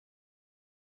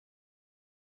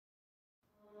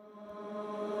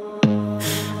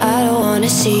wanna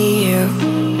see you,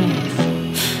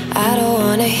 I don't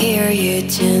wanna hear you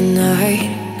tonight.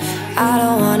 I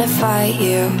don't wanna fight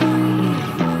you,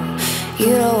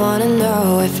 you don't wanna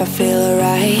know if I feel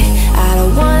alright. I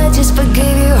don't wanna just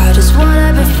forgive you, I just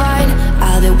wanna be fine.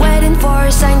 I'll be waiting for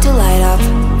a sign to light up,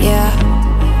 yeah.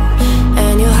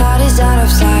 And your heart is out of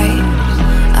sight,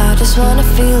 I just wanna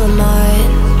feel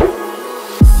mine.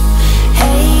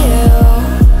 Hey you,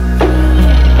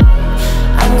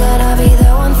 I'm gonna be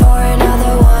the one for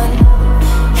another one.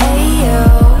 Hey you,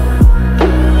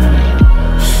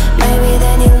 maybe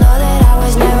then you'll know that I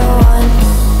was never one.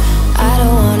 I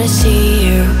don't wanna see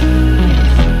you,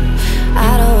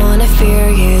 I don't wanna fear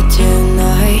you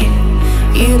tonight.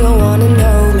 You don't wanna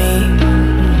know me,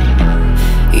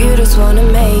 you just wanna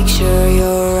make sure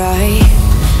you're right.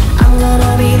 I'm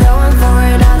gonna be the one for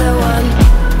another one.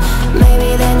 Maybe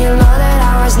then you'll know that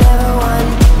I was never one.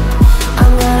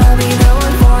 I'm gonna be the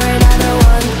one for another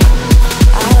one.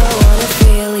 I don't wanna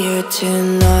feel you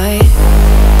tonight.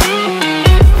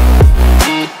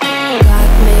 Got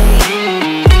me.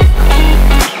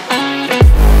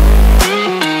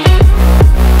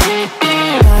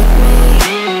 Got me.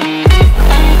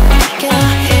 Can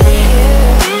I hear you?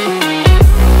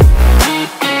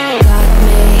 Got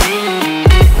me.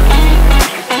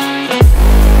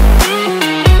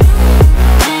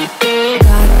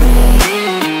 Got me.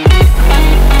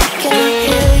 Can I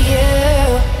hear you?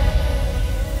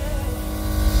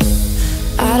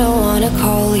 I don't wanna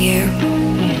call you,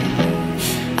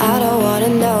 I don't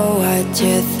wanna know what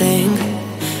you think.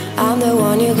 I'm the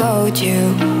one you go to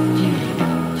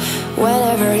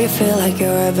whenever you feel like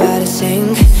you're about to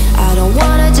sink. I don't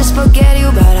wanna just forget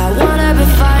you, but I wanna be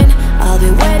fine. I'll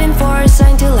be waiting for a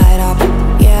sign to light up,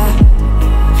 yeah.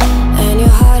 And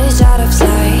your heart is out of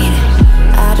sight,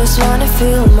 I just wanna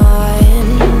feel mine.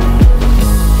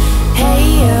 Hey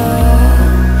you,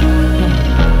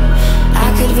 I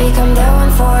could become the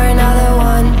one for another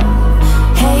one.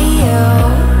 Hey you,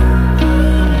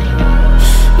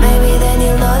 maybe then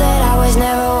you'll know that I was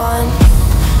never one.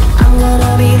 I'm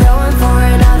gonna be the one for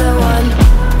another one.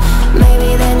 Maybe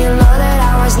then you'll know that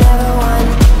I was never one.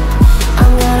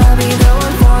 I'm gonna be the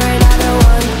one for another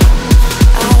one.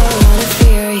 I don't wanna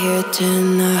fear you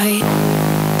tonight.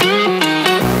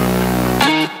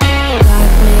 Got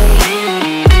me. Got me.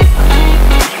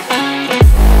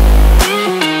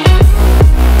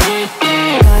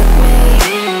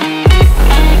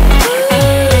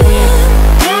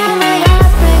 Got me,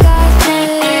 got me, got me.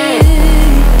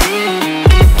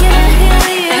 Can I hear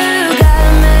you? Got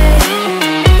me.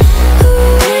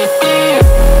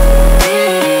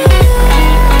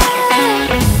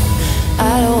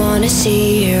 I don't wanna see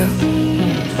you,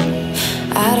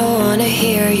 I don't wanna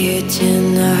hear you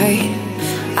tonight.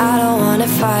 I don't wanna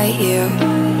fight you,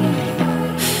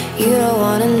 you don't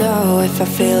wanna know if I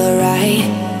feel alright.